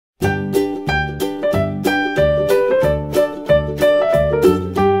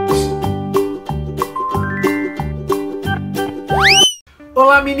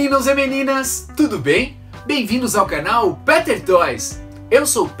Olá meninos e meninas, tudo bem? Bem-vindos ao canal Peter Toys. Eu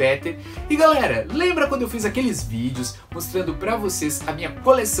sou o Peter e galera, lembra quando eu fiz aqueles vídeos mostrando pra vocês a minha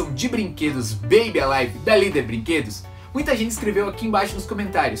coleção de brinquedos Baby Alive da Líder Brinquedos? Muita gente escreveu aqui embaixo nos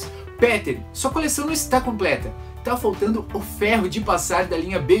comentários: Peter, sua coleção não está completa, tá faltando o ferro de passar da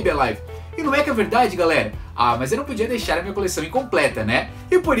linha Baby Alive. E não é que é verdade, galera? Ah, mas eu não podia deixar a minha coleção incompleta, né?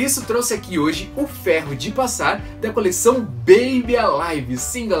 E por isso trouxe aqui hoje o ferro de passar da coleção Baby Alive.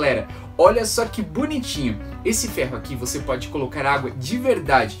 Sim, galera, olha só que bonitinho. Esse ferro aqui você pode colocar água de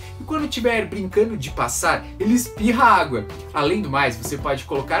verdade e quando estiver brincando de passar, ele espirra água. Além do mais, você pode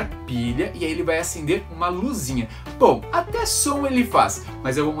colocar pilha e aí ele vai acender uma luzinha. Bom, até som ele faz,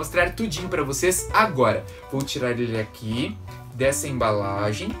 mas eu vou mostrar tudinho pra vocês agora. Vou tirar ele aqui dessa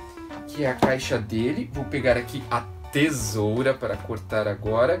embalagem, que é a caixa dele. Vou pegar aqui a tesoura para cortar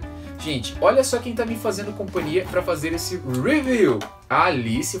agora. Gente, olha só quem tá me fazendo companhia para fazer esse review. A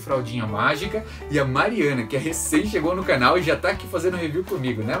Alice, Fraldinha Mágica, e a Mariana, que recém chegou no canal e já tá aqui fazendo review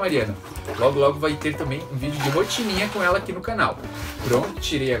comigo, né, Mariana? Logo, logo vai ter também um vídeo de rotininha com ela aqui no canal. Pronto,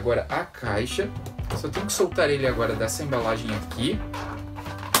 tirei agora a caixa. Só tenho que soltar ele agora dessa embalagem aqui.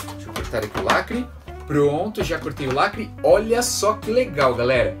 Deixa eu cortar aqui o lacre. Pronto, já cortei o lacre. Olha só que legal,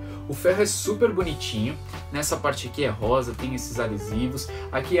 galera. O ferro é super bonitinho. Nessa parte aqui é rosa, tem esses adesivos.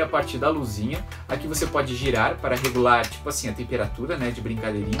 Aqui é a parte da luzinha. Aqui você pode girar para regular, tipo assim, a temperatura, né, de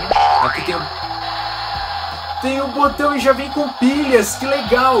brincadeirinha. Aqui tem o botão e já vem com pilhas, que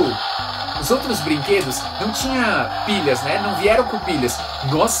legal! Os outros brinquedos não tinha pilhas, né, não vieram com pilhas.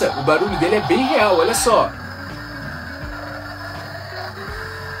 Nossa, o barulho dele é bem real, olha só.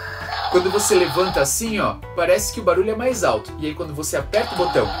 Quando você levanta assim, ó, parece que o barulho é mais alto. E aí quando você aperta o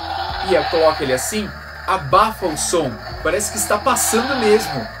botão e coloca ele assim, abafa o som. Parece que está passando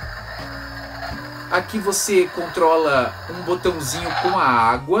mesmo. Aqui você controla um botãozinho com a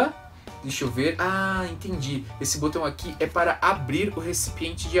água. Deixa eu ver. Ah, entendi. Esse botão aqui é para abrir o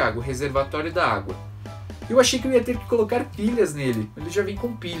recipiente de água, o reservatório da água. Eu achei que eu ia ter que colocar pilhas nele. Ele já vem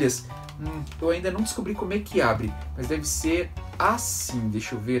com pilhas. Eu ainda não descobri como é que abre, mas deve ser assim.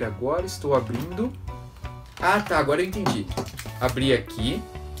 Deixa eu ver agora, estou abrindo. Ah tá, agora eu entendi. Abri aqui.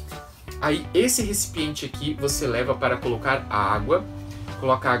 Aí esse recipiente aqui você leva para colocar a água.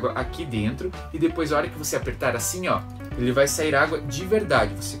 Coloca a água aqui dentro e depois a hora que você apertar assim, ó, ele vai sair água de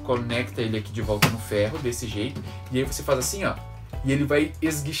verdade. Você conecta ele aqui de volta no ferro, desse jeito. E aí você faz assim, ó. E ele vai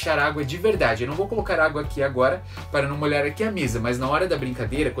esguichar água de verdade. Eu não vou colocar água aqui agora para não molhar aqui a mesa, mas na hora da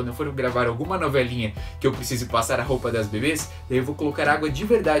brincadeira, quando eu for gravar alguma novelinha que eu precise passar a roupa das bebês, daí eu vou colocar água de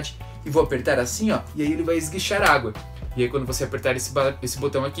verdade e vou apertar assim, ó, e aí ele vai esguichar água. E aí quando você apertar esse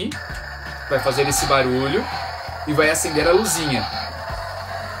botão aqui, vai fazer esse barulho e vai acender a luzinha.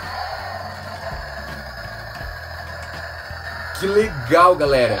 Que legal,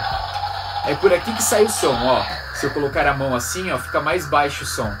 galera! É por aqui que sai o som, ó. Se eu colocar a mão assim, ó, fica mais baixo o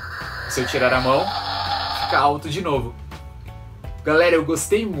som. Se eu tirar a mão, fica alto de novo. Galera, eu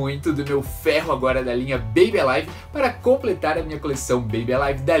gostei muito do meu ferro agora da linha Baby Alive para completar a minha coleção Baby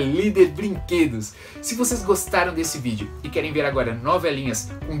Alive da Líder Brinquedos. Se vocês gostaram desse vídeo e querem ver agora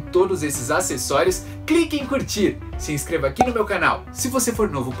novelinhas com todos esses acessórios, clique em curtir, se inscreva aqui no meu canal se você for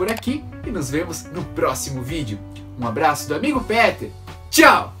novo por aqui e nos vemos no próximo vídeo. Um abraço do amigo Peter.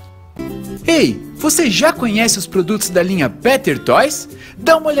 Tchau! Ei, você já conhece os produtos da linha Peter Toys?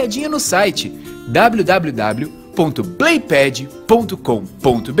 Dá uma olhadinha no site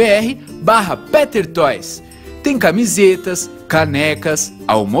www.playpad.com.br/PeterToys. Tem camisetas, canecas,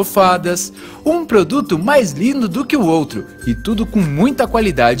 almofadas, um produto mais lindo do que o outro e tudo com muita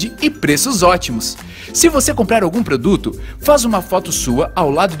qualidade e preços ótimos. Se você comprar algum produto, faz uma foto sua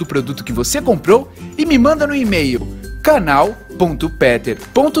ao lado do produto que você comprou e me manda no e-mail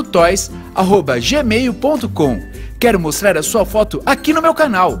canal.peter.toys@gmail.com. Quero mostrar a sua foto aqui no meu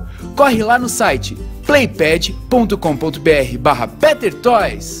canal. Corre lá no site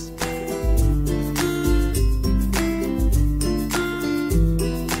playpad.com.br/PeterToys.